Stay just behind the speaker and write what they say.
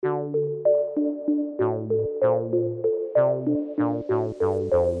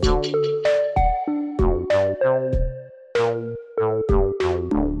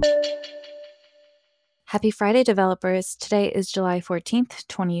Happy Friday, developers. Today is July 14th,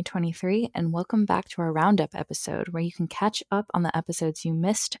 2023, and welcome back to our Roundup episode where you can catch up on the episodes you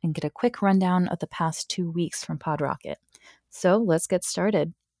missed and get a quick rundown of the past 2 weeks from PodRocket. So let's get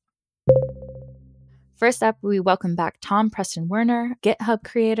started. First up, we welcome back Tom Preston-Werner, GitHub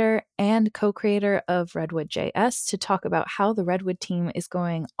creator and co-creator of Redwood.js, to talk about how the Redwood team is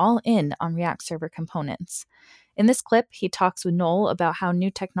going all in on React Server components. In this clip, he talks with Noel about how new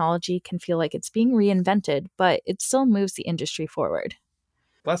technology can feel like it's being reinvented, but it still moves the industry forward.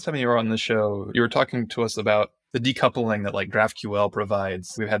 Last time you were on the show, you were talking to us about the decoupling that GraphQL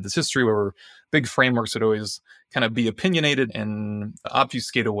provides. We've had this history where big frameworks would always kind of be opinionated and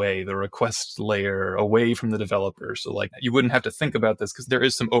obfuscate away the request layer away from the developer. So you wouldn't have to think about this because there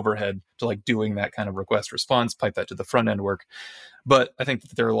is some overhead to doing that kind of request response, pipe that to the front end work. But I think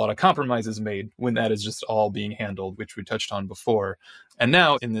that there are a lot of compromises made when that is just all being handled, which we touched on before. And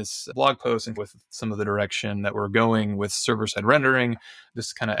now in this blog post and with some of the direction that we're going with server-side rendering,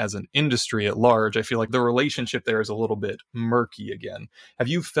 this kind of as an industry at large, I feel like the relationship there is a little bit murky again. Have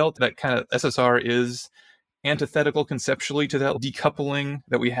you felt that kind of SSR is antithetical conceptually to that decoupling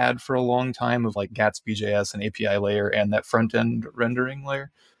that we had for a long time of Gatsby.js and API layer and that front-end rendering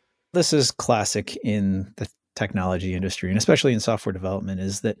layer? This is classic in the technology industry, and especially in software development,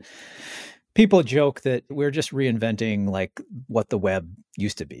 is that people joke that we're just reinventing what the web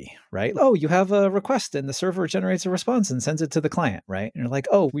used to be, right? Oh, you have a request and the server generates a response and sends it to the client, right? And you're like,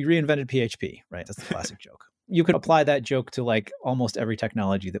 oh, we reinvented PHP, right? That's the classic joke. You could apply that joke to almost every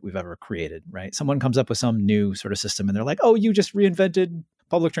technology that we've ever created, right? Someone comes up with some new sort of system and they're like, oh, you just reinvented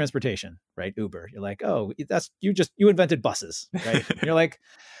public transportation, right? Uber. You're like, oh, you invented buses, right? And you're like,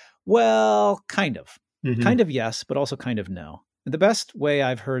 well, kind of. Mm-hmm. Kind of yes, but also kind of no. The best way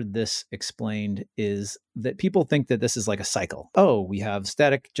I've heard this explained is that people think that this is like a cycle. Oh, we have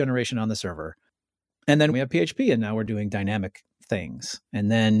static generation on the server, and then we have PHP, and now we're doing dynamic things. And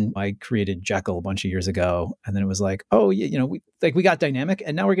then I created Jekyll a bunch of years ago, and then it was like, oh, we got dynamic,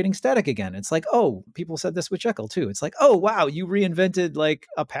 and now we're getting static again. It's like, oh, people said this with Jekyll too. It's like, oh, wow, you reinvented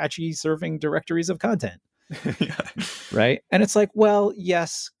Apache serving directories of content, yeah. Right? And it's like, well,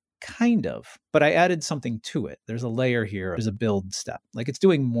 yes, kind of, but I added something to it. There's a layer here. There's a build step. It's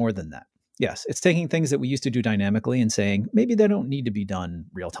doing more than that. Yes, it's taking things that we used to do dynamically and saying, maybe they don't need to be done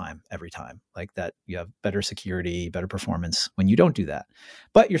real time every time. That you have better security, better performance when you don't do that.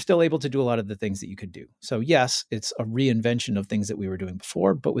 But you're still able to do a lot of the things that you could do. So yes, it's a reinvention of things that we were doing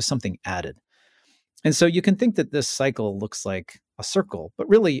before, but with something added. And so you can think that this cycle looks like a circle, but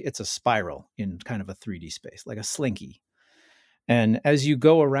really it's a spiral in kind of a 3D space, like a slinky. And as you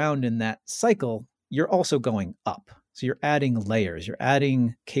go around in that cycle, you're also going up. So you're adding layers, you're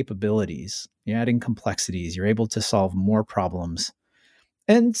adding capabilities, you're adding complexities, you're able to solve more problems.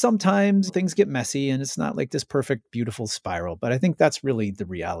 And sometimes things get messy and it's not like this perfect, beautiful spiral. But I think that's really the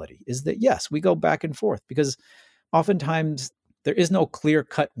reality, is that yes, we go back and forth because oftentimes there is no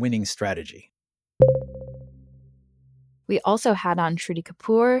clear-cut winning strategy. We also had on Shruti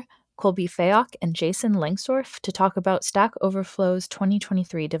Kapoor, Colby Fayok, and Jason Langsdorf to talk about Stack Overflow's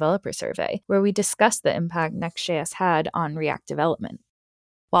 2023 developer survey, where we discussed the impact Next.js had on React development.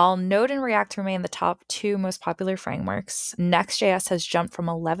 While Node and React remain the top 2 most popular frameworks, Next.js has jumped from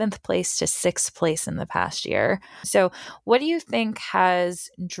 11th place to 6th place in the past year. So what do you think has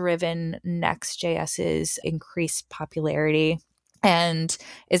driven Next.js's increased popularity? And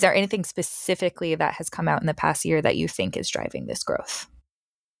is there anything specifically that has come out in the past year that you think is driving this growth?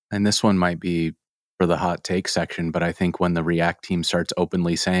 And this one might be for the hot take section, but I think when the React team starts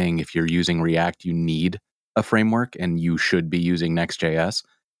openly saying if you're using React, you need a framework and you should be using Next.js,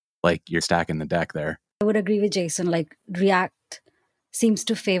 you're stacking the deck there. I would agree with Jason. React seems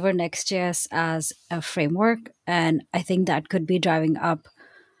to favor Next.js as a framework, and I think that could be driving up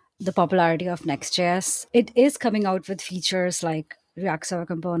the popularity of Next.js. It is coming out with features like React Server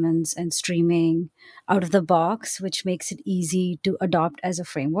Components and streaming out of the box, which makes it easy to adopt as a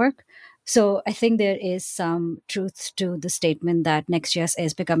framework. So I think there is some truth to the statement that Next.js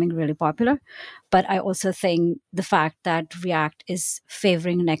is becoming really popular. But I also think the fact that React is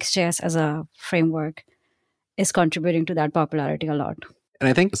favoring Next.js as a framework is contributing to that popularity a lot. And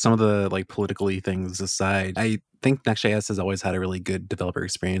I think some of the politically things aside, I think Next.js has always had a really good developer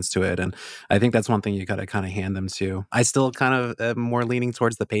experience to it. And I think that's one thing you got to kind of hand them to. I still kind of am more leaning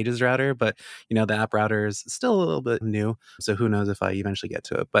towards the Pages router, but the app router is still a little bit new. So who knows if I eventually get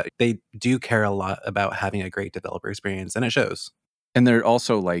to it. But they do care a lot about having a great developer experience, and it shows. And they're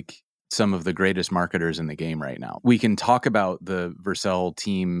also some of the greatest marketers in the game right now. We can talk about the Vercel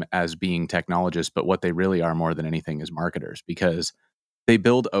team as being technologists, but what they really are more than anything is marketers, because they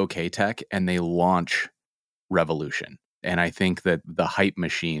build okay tech and they launch revolution. And I think that the hype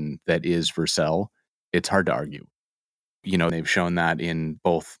machine that is Vercel, it's hard to argue. They've shown that in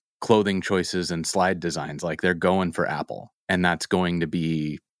both clothing choices and slide designs. Like, they're going for Apple, and that's going to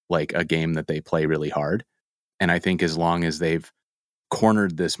be like a game that they play really hard. And I think as long as they've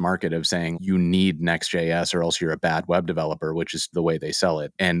cornered this market of saying you need Next.js or else you're a bad web developer, which is the way they sell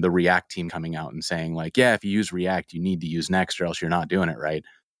it, and the React team coming out and saying like, yeah, if you use React, you need to use Next or else you're not doing it right.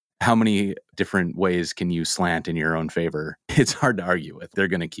 How many different ways can you slant in your own favor? It's hard to argue with. They're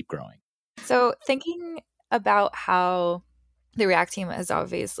going to keep growing. So thinking about how the React team is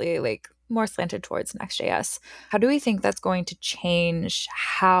obviously like more slanted towards Next.js, how do we think that's going to change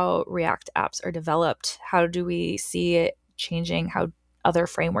how React apps are developed? How do we see it changing how other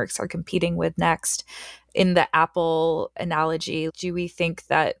frameworks are competing with Next? In the Apple analogy, do we think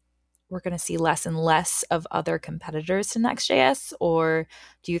that we're going to see less and less of other competitors to Next.js? Or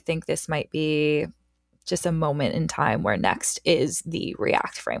do you think this might be just a moment in time where Next is the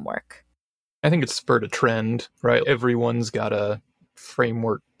React framework? I think it's spurred a trend, right? Everyone's got a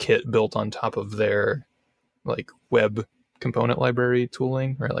framework kit built on top of their like web component library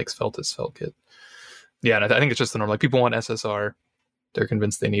tooling, right? Like Svelte is Svelte kit. Yeah, and I think it's just the norm. Like, people want SSR. They're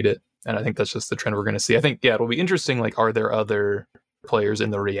convinced they need it. And I think that's just the trend we're going to see. I think, yeah, it'll be interesting. Like, are there other players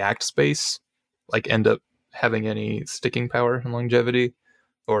in the React space like end up having any sticking power and longevity?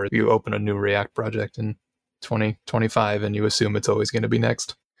 Or you open a new React project in 2025 and you assume it's always going to be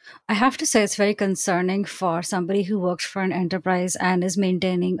Next? I have to say it's very concerning for somebody who works for an enterprise and is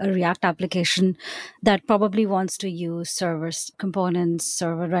maintaining a React application that probably wants to use server components,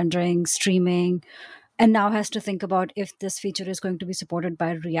 server rendering, streaming, and now has to think about if this feature is going to be supported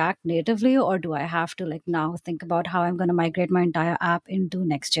by React natively, or do I have to like now think about how I'm going to migrate my entire app into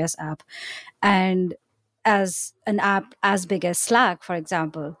Next.js app? And as an app as big as Slack, for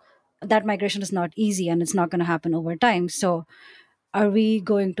example, that migration is not easy and it's not going to happen over time. So are we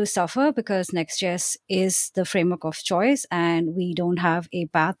going to suffer because Next.js is the framework of choice and we don't have a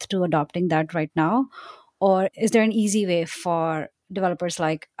path to adopting that right now? Or is there an easy way for developers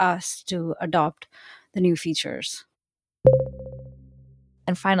like us to adopt the new features?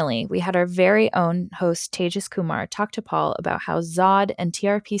 And finally, we had our very own host, Tejas Kumar, talk to Paul about how Zod and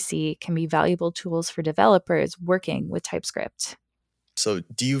tRPC can be valuable tools for developers working with TypeScript. So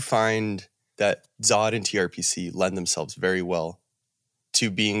do you find that Zod and tRPC lend themselves very well to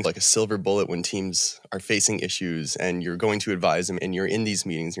being like a silver bullet when teams are facing issues and you're going to advise them and you're in these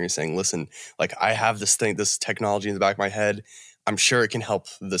meetings and you're saying, listen, like, I have this technology in the back of my head. I'm sure it can help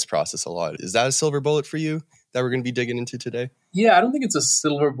this process a lot. Is that a silver bullet for you that we're going to be digging into today? Yeah, I don't think it's a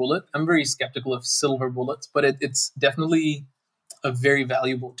silver bullet. I'm very skeptical of silver bullets, but it's definitely a very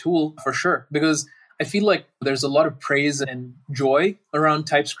valuable tool for sure, because I feel like there's a lot of praise and joy around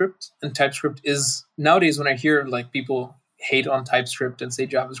TypeScript. And TypeScript is, nowadays when I hear like people hate on TypeScript and say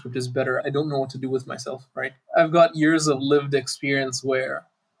JavaScript is better, I don't know what to do with myself, right? I've got years of lived experience where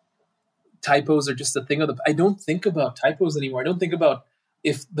typos are just a thing I don't think about typos anymore. I don't think about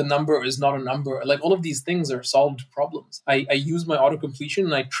if the number is not a number. Like, all of these things are solved problems. I use my auto-completion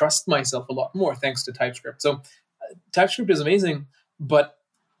and I trust myself a lot more thanks to TypeScript. So TypeScript is amazing, but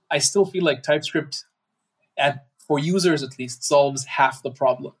I still feel like TypeScript, for users at least, solves half the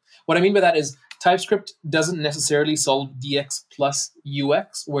problem. What I mean by that is TypeScript doesn't necessarily solve DX plus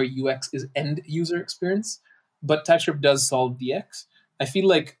UX, where UX is end user experience, but TypeScript does solve DX. I feel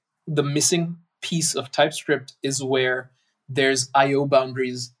like the missing piece of TypeScript is where there's I/O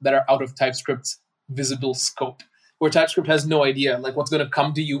boundaries that are out of TypeScript's visible scope, where TypeScript has no idea like what's going to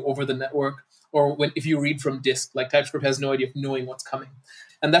come to you over the network, or if you read from disk, like TypeScript has no idea of knowing what's coming.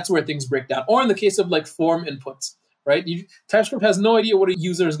 And that's where things break down. Or in the case of like form inputs, right? TypeScript has no idea what a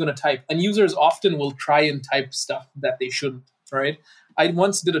user is going to type. And users often will try and type stuff that they shouldn't, right? I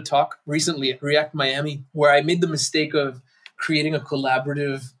once did a talk recently at React Miami where I made the mistake of creating a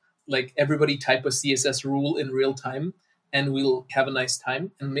collaborative, like, everybody type a CSS rule in real time and we'll have a nice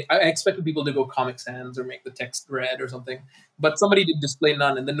time. And I expected people to go Comic Sans or make the text red or something. But somebody did display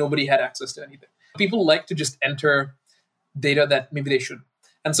none, and then nobody had access to anything. People like to just enter data that maybe they shouldn't.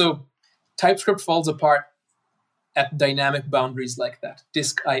 And so TypeScript falls apart at dynamic boundaries like that.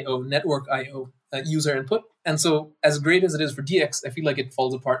 Disk I/O, network I/O, user input. And so as great as it is for DX, I feel like it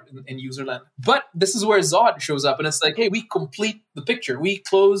falls apart in user land. But this is where Zod shows up. And it's like, hey, we complete the picture. We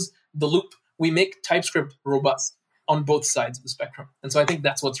close the loop. We make TypeScript robust on both sides of the spectrum. And so I think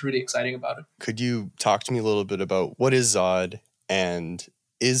that's what's really exciting about it. Could you talk to me a little bit about what is Zod, and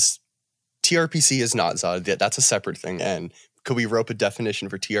is tRPC is not Zod? That's a separate thing. And could we rope a definition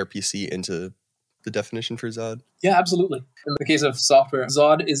for tRPC into the definition for Zod? Yeah, absolutely. In the case of software,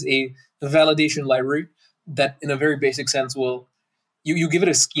 Zod is a validation library that in a very basic sense will, you give it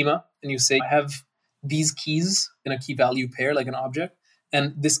a schema and you say, I have these keys in a key value pair, like an object,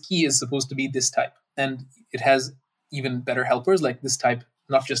 and this key is supposed to be this type. And it has even better helpers like this type,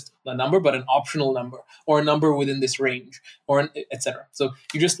 not just a number, but an optional number or a number within this range or etc. So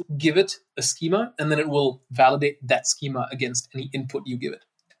you just give it a schema and then it will validate that schema against any input you give it.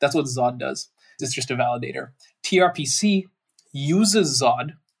 That's what Zod does. It's just a validator. tRPC uses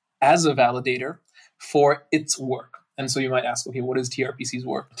Zod as a validator for its work. And so you might ask, okay, what is tRPC's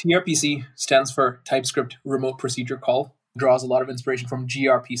work? tRPC stands for TypeScript Remote Procedure Call. Draws a lot of inspiration from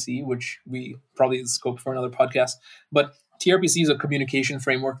gRPC, which we probably is scope for another podcast. But tRPC is a communication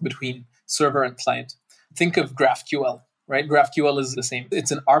framework between server and client. Think of GraphQL, right? GraphQL is the same.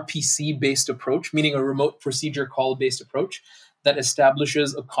 It's an RPC-based approach, meaning a remote procedure call-based approach that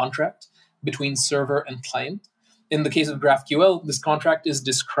establishes a contract between server and client. In the case of GraphQL, this contract is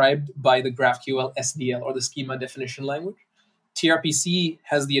described by the GraphQL SDL, or the schema definition language. tRPC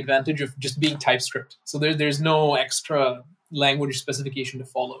has the advantage of just being TypeScript. So there's no extra language specification to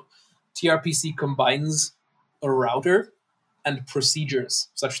follow. tRPC combines a router and procedures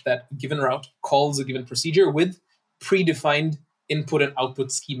such that a given route calls a given procedure with predefined input and output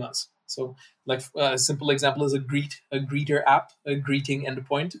schemas. So like a simple example is a greeter app, a greeting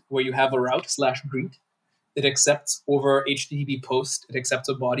endpoint where you have a route /greet. It accepts over HTTP post, it accepts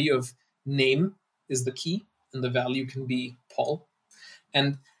a body of name is the key, and the value can be Paul.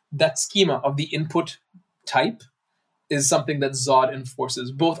 And that schema of the input type is something that Zod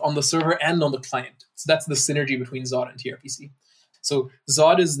enforces, both on the server and on the client. So that's the synergy between Zod and tRPC. So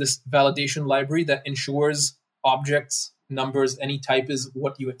Zod is this validation library that ensures objects, numbers, any type is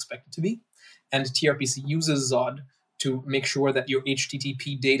what you expect it to be. And tRPC uses Zod to make sure that your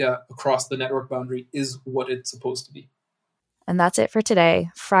HTTP data across the network boundary is what it's supposed to be. And that's it for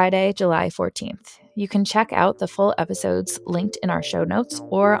today, Friday, July 14th. You can check out the full episodes linked in our show notes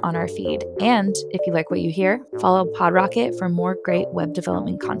or on our feed. And if you like what you hear, follow PodRocket for more great web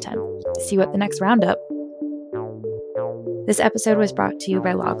development content. See you at the next roundup. This episode was brought to you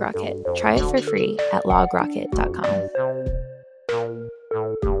by LogRocket. Try it for free at logrocket.com.